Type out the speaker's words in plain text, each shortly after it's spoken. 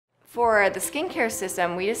For the skincare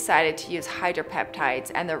system, we decided to use Hydrapeptides,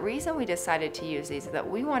 and the reason we decided to use these is that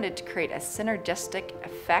we wanted to create a synergistic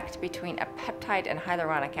effect between a peptide and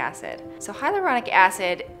hyaluronic acid. So hyaluronic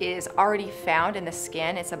acid is already found in the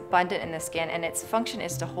skin, it's abundant in the skin, and its function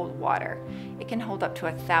is to hold water. It can hold up to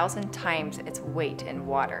 1,000 times its weight in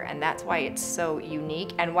water, and that's why it's so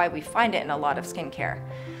unique and why we find it in a lot of skincare.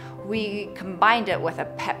 We combined it with a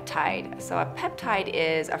peptide. So a peptide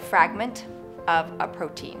is a fragment of a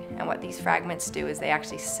protein, and what these fragments do is they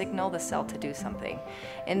actually signal the cell to do something.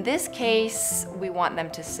 In this case, we want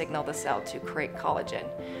them to signal the cell to create collagen.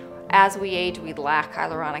 As we age, we lack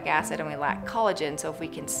hyaluronic acid and we lack collagen, so if we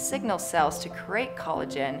can signal cells to create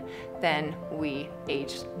collagen, then we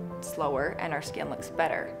age slower and our skin looks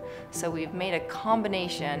better. So we've made a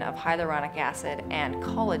combination of hyaluronic acid and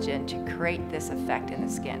collagen to create this effect in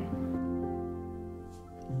the skin.